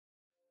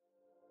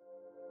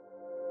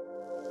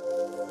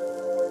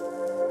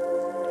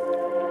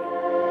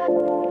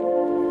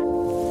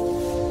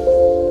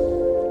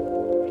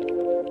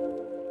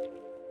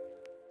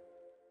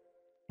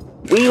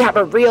have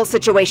a real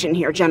situation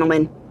here,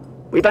 gentlemen.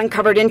 We've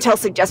uncovered intel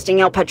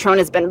suggesting El Patron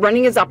has been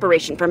running his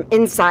operation from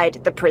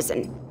inside the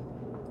prison.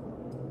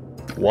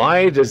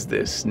 Why does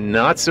this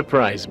not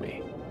surprise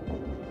me?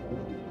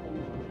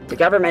 The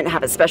government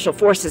have a special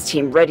forces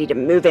team ready to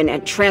move in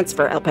and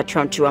transfer El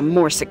Patron to a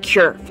more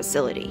secure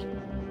facility.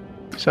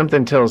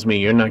 Something tells me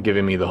you're not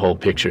giving me the whole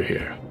picture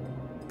here.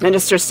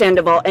 Minister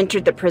Sandoval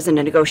entered the prison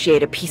to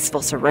negotiate a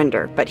peaceful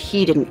surrender, but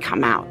he didn't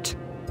come out.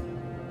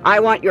 I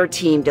want your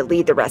team to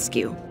lead the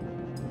rescue.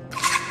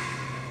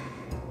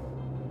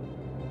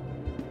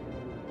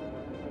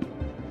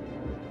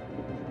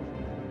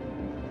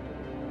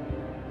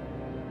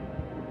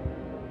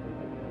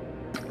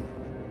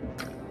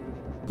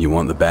 You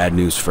want the bad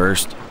news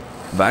first?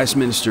 Vice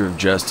Minister of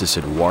Justice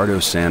Eduardo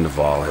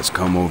Sandoval has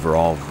come over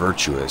all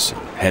virtuous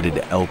and headed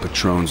to El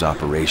Patron's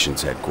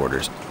operations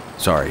headquarters,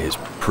 his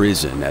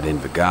prison at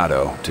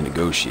Envigado, to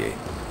negotiate.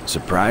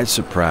 Surprise,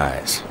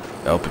 surprise.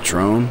 El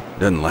Patron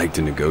doesn't like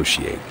to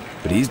negotiate,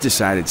 but he's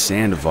decided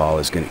Sandoval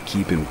is going to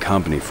keep him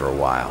company for a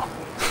while.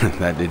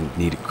 That didn't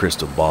need a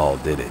crystal ball,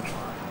 did it?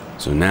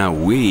 So now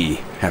we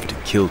have to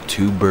kill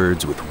two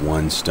birds with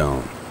one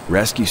stone.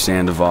 Rescue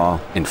Sandoval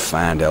and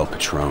find El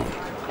Patron.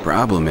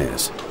 Problem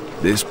is,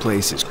 this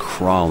place is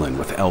crawling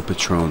with El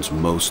Patron's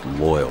most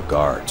loyal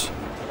guards.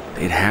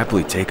 They'd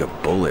happily take a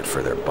bullet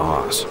for their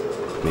boss.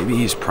 Maybe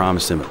he's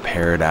promised them a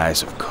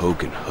paradise of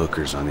coke and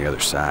hookers on the other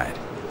side.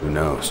 Who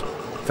knows?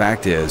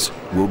 Fact is,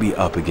 we'll be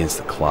up against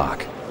the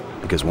clock.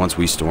 Because once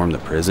we storm the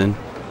prison,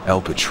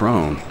 El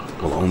Patron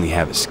will only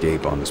have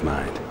escape on his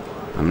mind.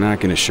 I'm not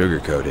gonna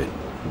sugarcoat it.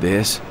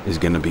 This is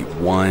gonna be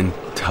one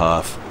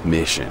tough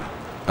mission.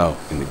 Oh,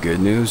 and the good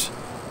news?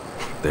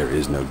 There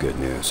is no good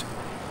news.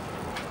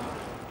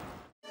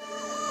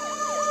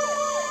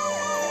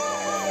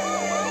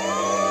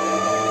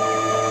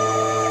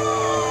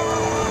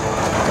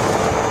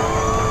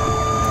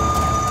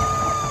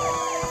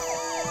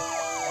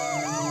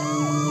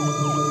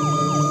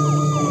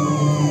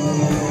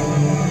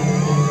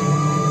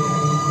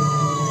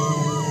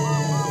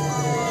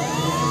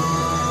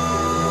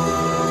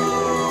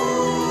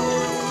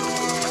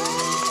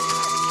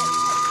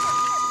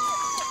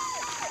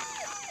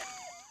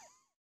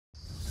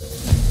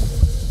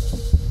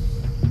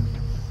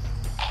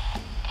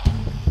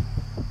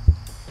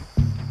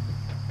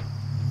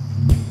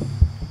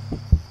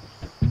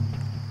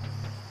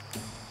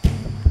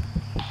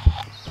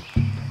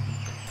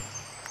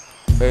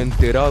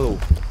 Enterado.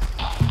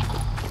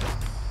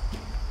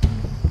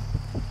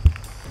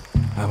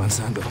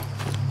 Avanzando.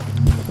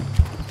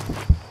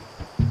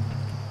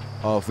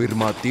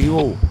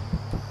 Afirmativo.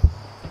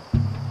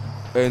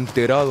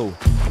 Enterado.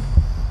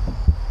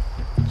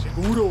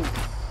 Seguro.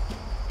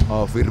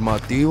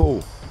 Afirmativo.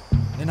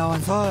 En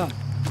avanzada.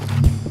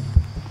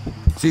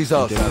 Sí,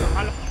 Sas.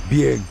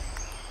 Bien.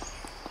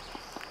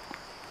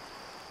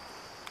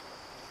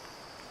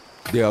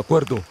 De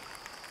acuerdo.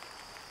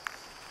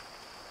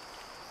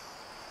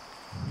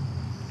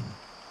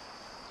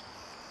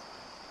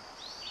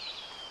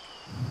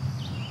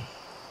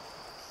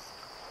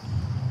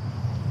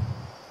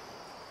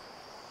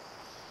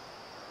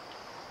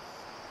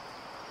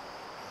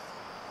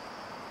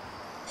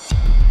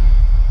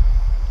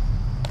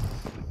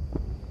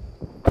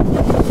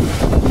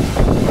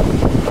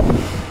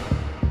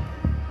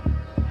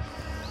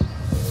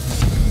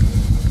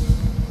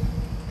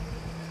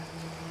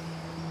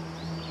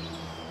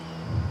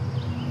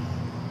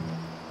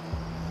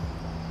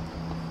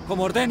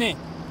 Como ordene.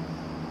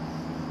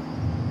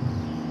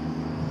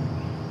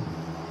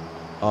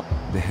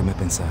 Déjeme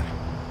pensar.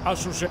 A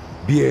su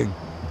Bien.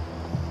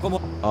 Como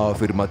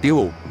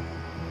Afirmativo.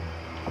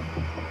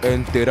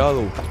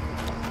 Enterado.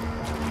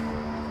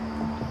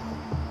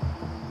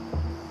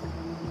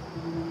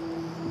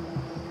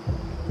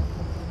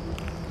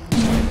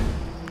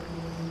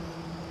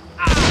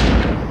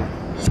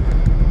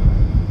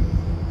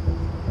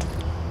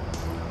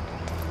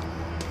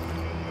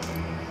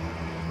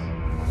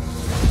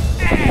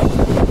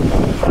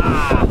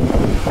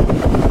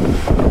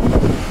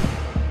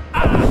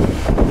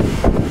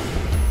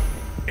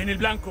 en el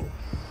blanco.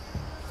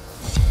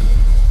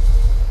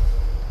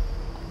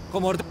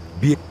 Como orden.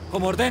 Bien.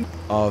 Como orden.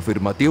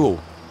 Afirmativo.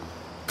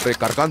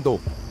 Recargando.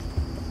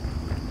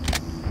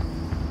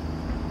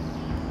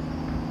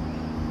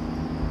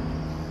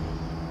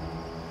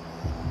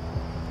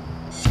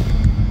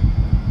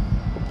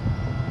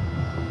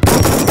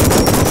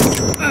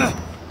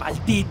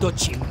 Maldito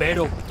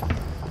chimbero.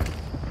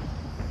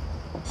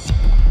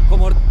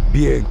 Como orden.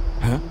 Bien.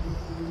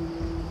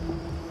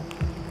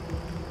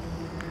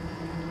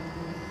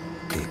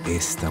 De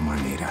esta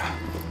manera.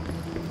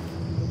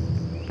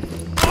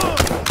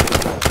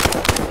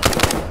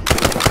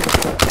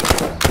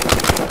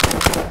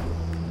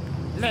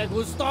 ¿Le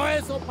gustó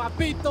eso,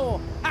 papito?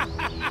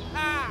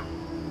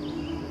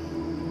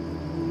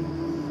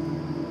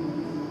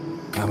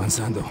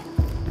 Avanzando.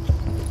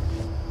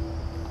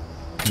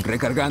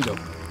 Recargando.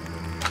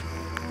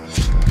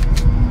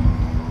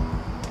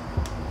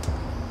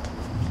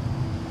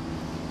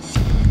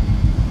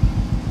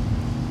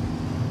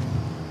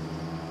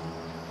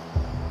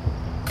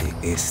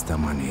 De esta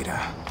manera.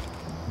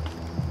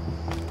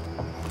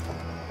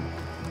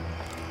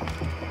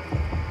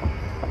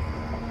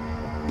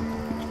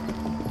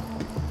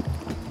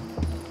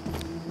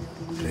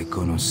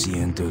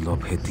 Reconociendo el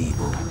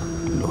objetivo,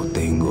 lo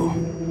tengo.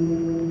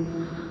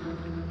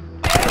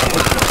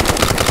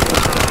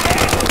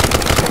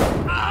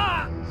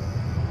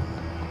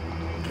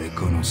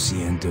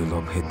 Reconociendo el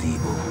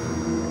objetivo.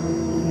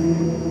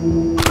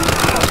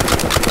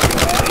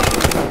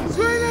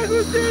 ¡Suena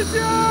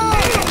justicia!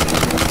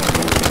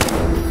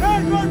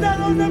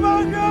 ¡Encontraron de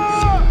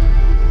manga!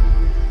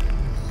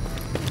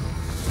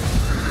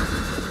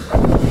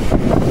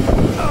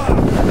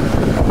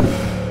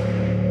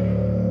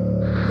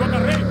 ¡Lo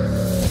agarré!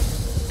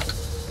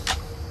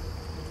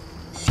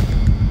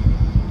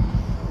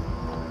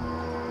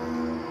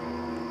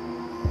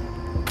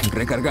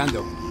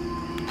 Recargando.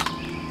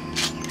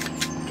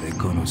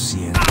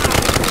 Reconociendo.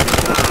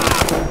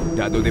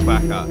 Dado de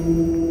baja.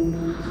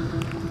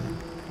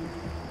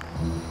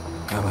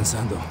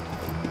 Avanzando.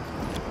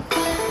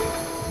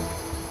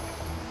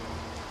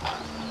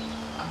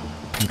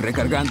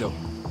 Recargando.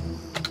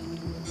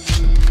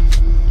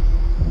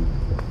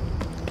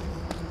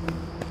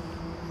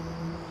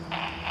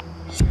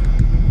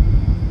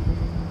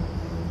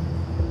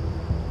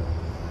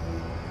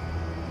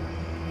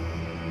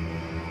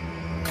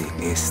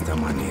 De esta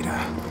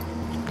manera.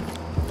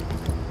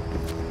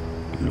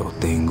 Lo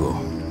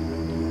tengo.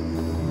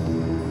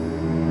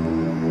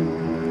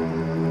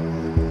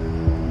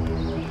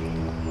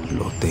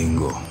 Lo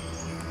tengo.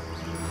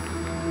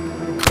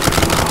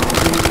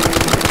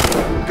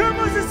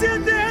 ¿Cómo se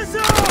siente eso?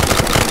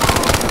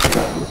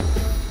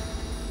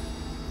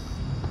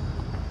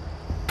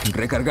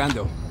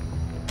 Recargando.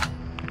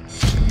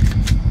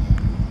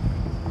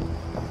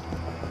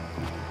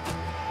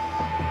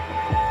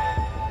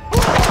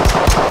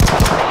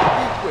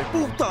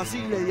 ¡Puta!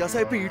 ¡Sí, ya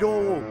se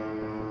piró!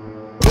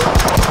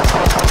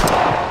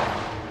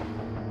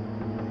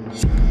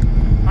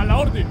 A la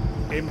orden.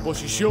 En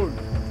posición.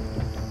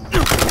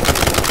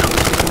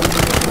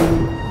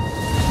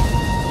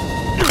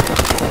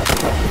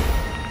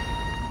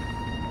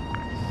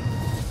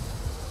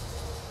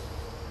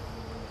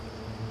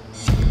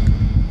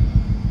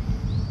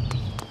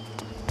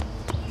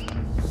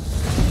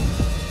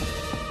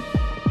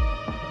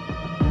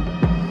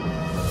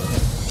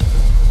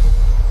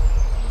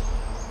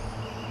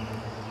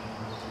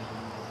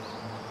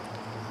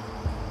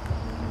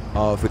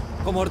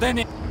 Como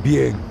ordene.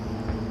 Bien.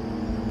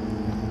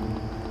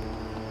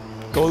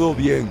 Todo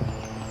bien.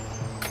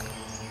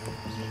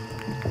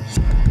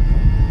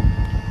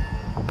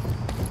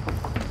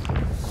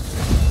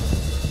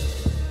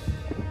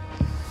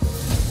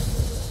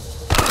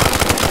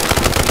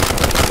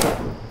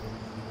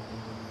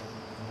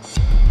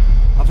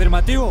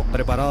 Afirmativo.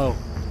 Preparado.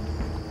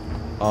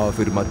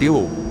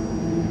 Afirmativo.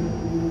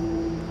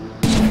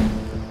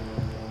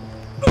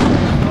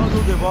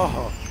 Dado de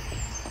baja.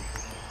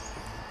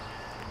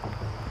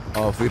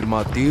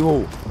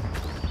 Afirmativo.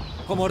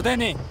 Como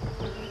ordene.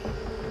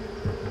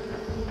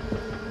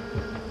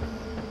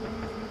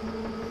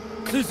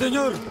 Sí,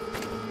 señor.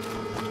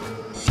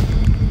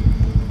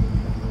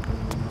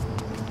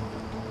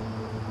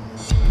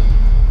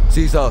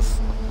 Cisas.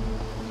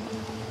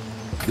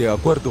 De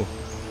acuerdo.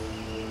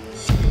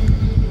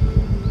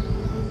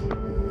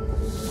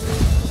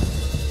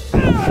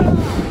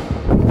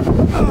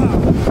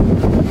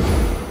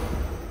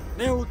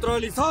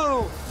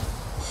 Neutralizado.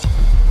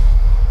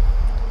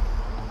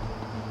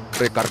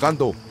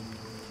 Recargando.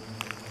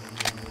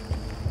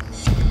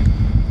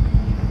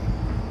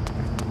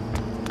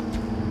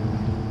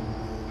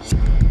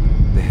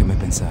 Déjeme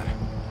pensar.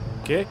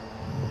 ¿Qué?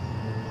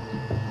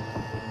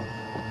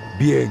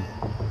 Bien.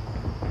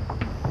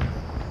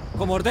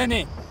 Como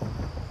ordene.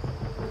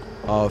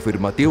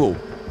 Afirmativo.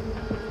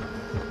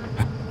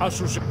 A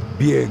sus...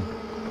 Bien.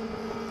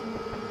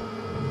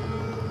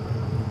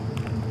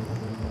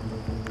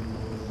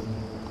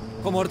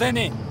 Como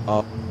ordene.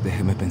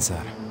 Déjeme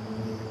pensar.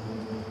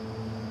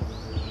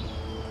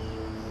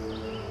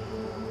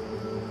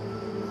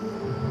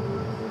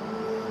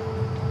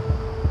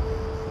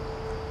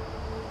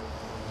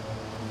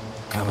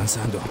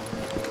 Avanzando.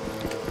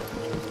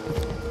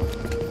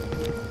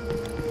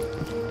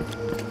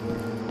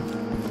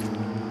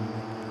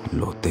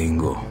 Lo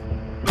tengo.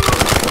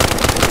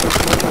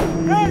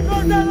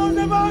 ¡Encontraron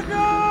de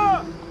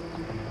baja!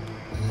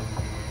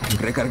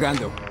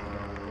 Recargando.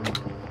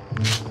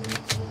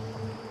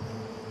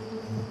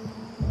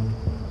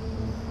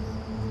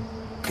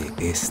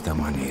 De esta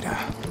manera.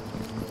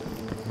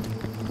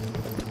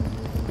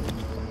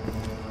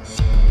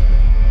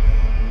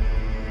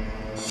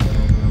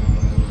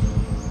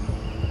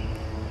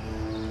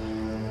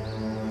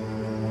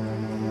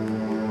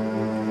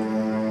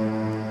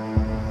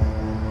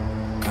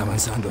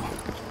 Avanzando.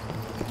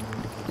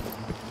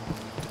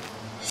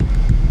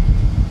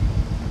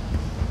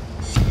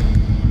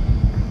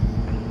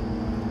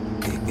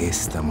 De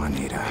esta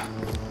manera.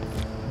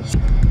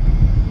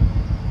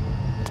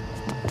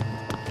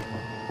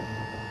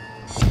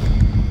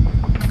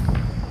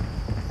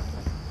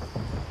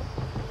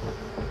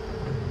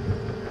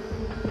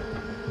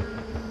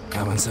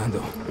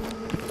 Avanzando.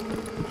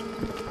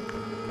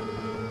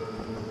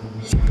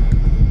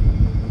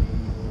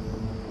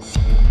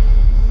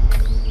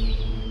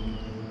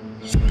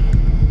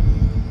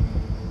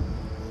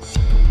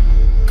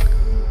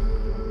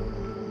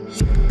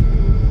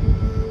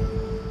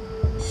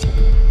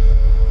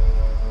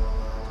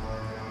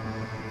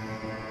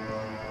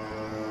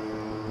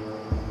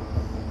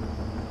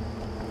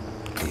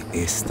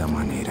 De esta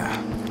manera.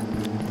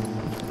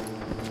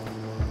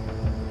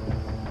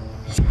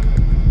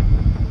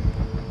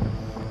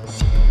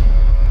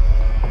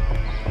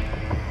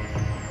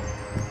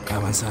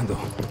 Avanzando.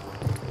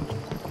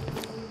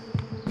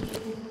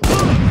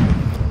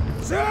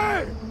 ¡Sí!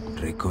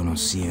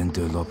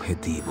 Reconociendo el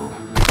objetivo.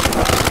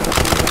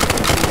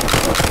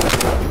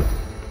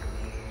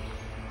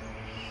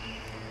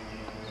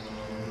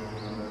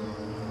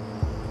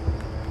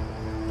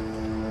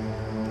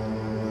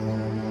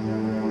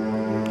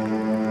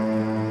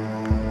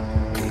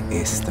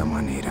 De esta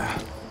manera.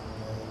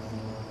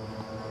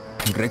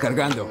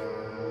 Recargando.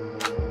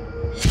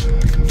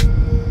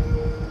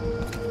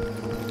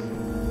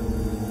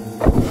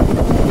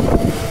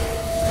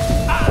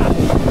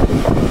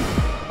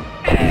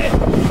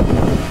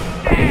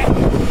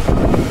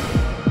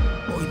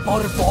 ¡Voy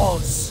por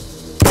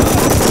vos!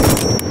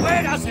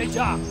 ¡Fuérase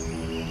ya!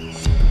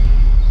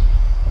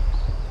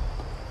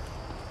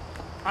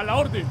 A la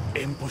orden.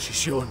 En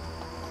posición.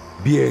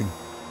 Bien.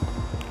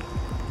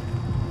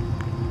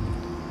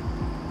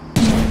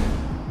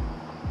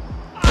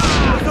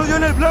 ¡Estoy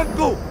en el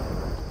blanco!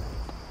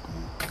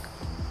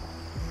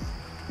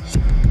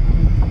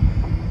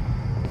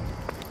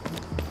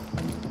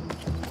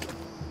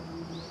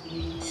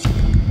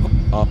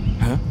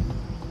 ¿Eh?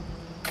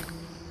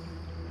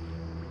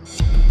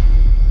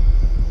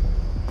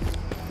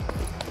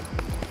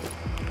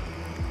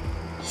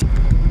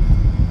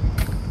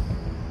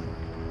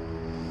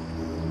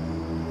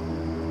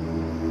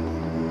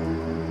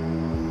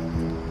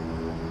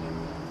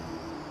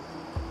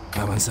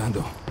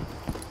 Avanzando.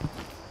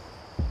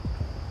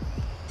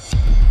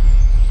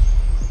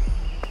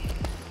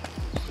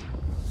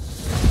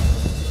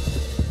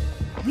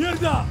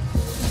 ¡Mierda!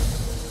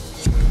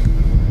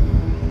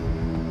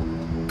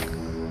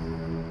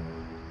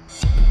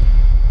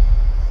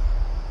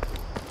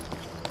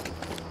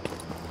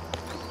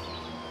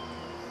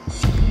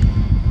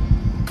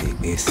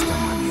 De esta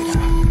manera.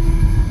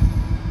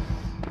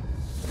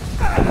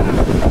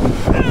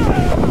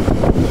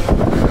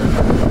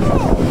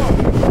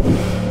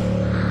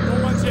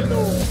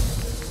 ¡Tómanselo!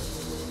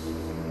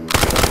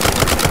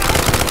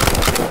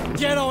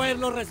 Quiero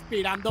verlo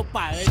respirando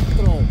para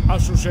adentro. A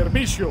su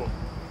servicio.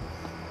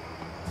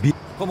 Bien.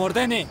 Como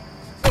ordene.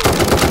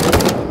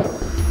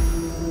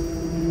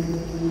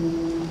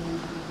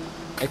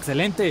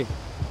 Excelente.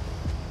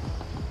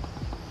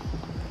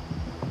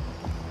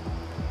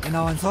 En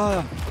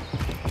avanzada.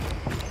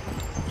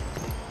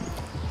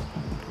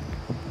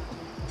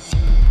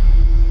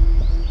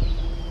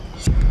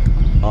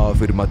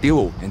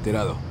 Afirmativo.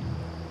 Enterado.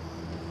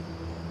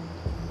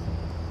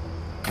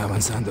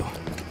 Avanzando.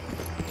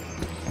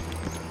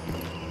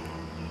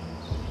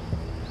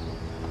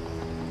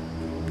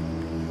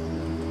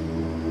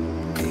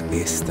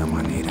 De esta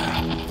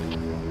manera.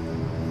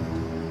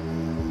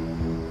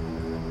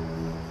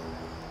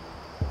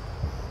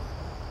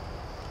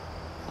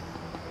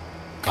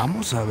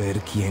 Vamos a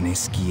ver quién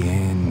es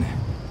quién.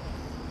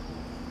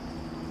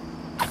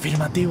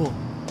 Afirmativo.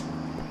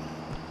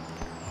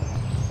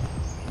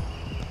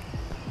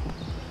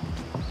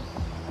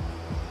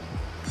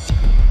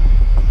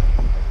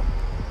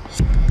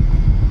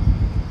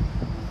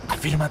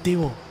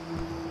 Afirmativo.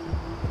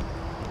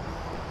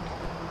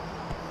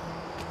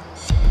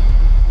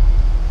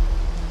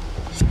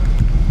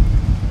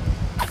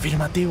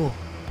 Afirmativo.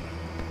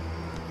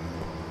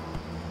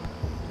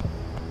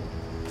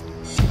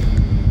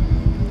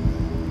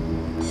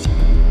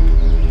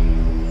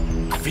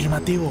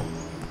 Afirmativo.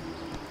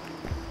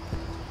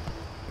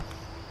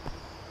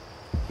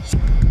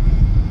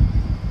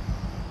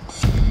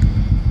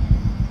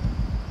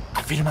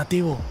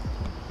 Afirmativo.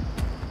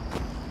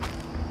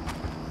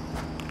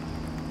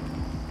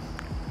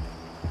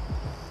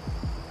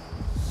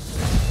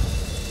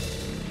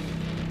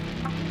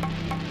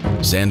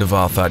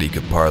 Sandoval thought he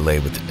could parlay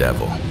with the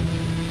devil.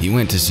 He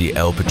went to see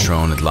El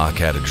Patron and Locke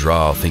had a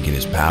draw, thinking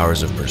his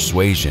powers of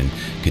persuasion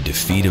could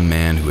defeat a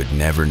man who had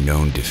never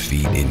known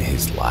defeat in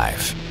his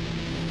life.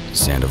 Did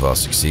Sandoval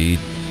succeed?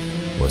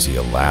 Was he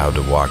allowed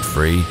to walk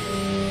free?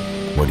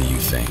 What do you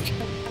think?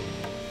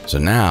 So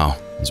now,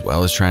 as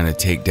well as trying to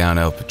take down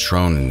El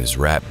Patron and his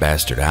rat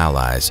bastard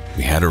allies,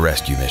 we had a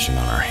rescue mission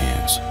on our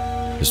hands.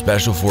 The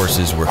Special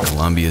Forces were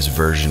Colombia's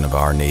version of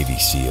our Navy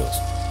SEALs.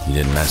 You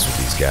didn't mess with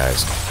these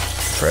guys.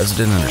 The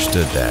president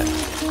understood that.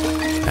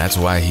 That's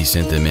why he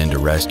sent them in to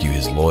rescue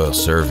his loyal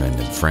servant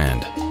and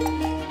friend.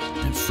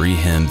 And free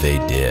him they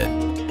did.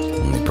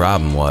 The only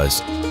problem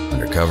was,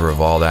 under cover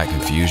of all that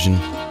confusion,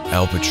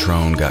 El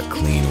Patron got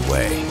clean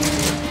away.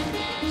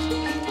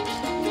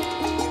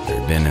 There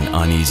had been an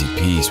uneasy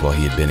peace while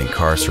he had been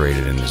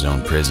incarcerated in his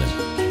own prison.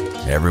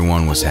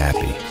 Everyone was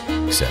happy.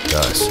 except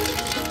us.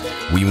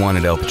 We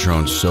wanted El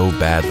Patron so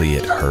badly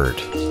it hurt.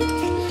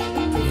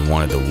 We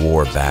wanted the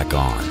war back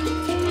on.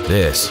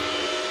 This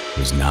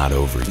was not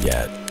over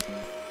yet.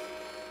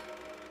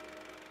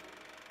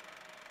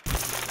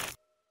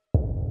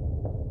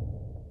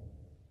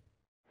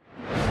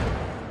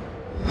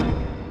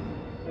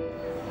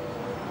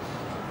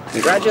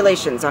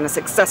 Congratulations on a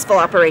successful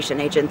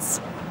operation, agents.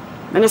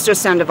 Minister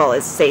Sandoval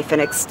is safe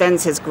and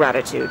extends his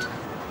gratitude.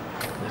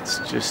 It's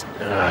just,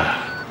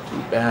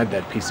 too bad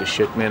that piece of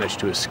shit managed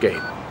to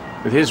escape.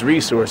 With his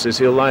resources,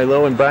 he'll lie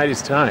low and bide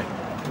his time.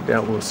 I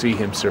doubt we'll see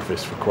him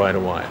surface for quite a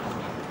while.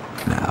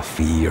 Now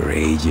fear,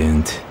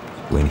 Agent.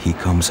 When he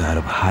comes out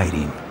of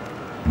hiding,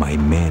 my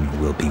men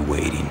will be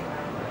waiting.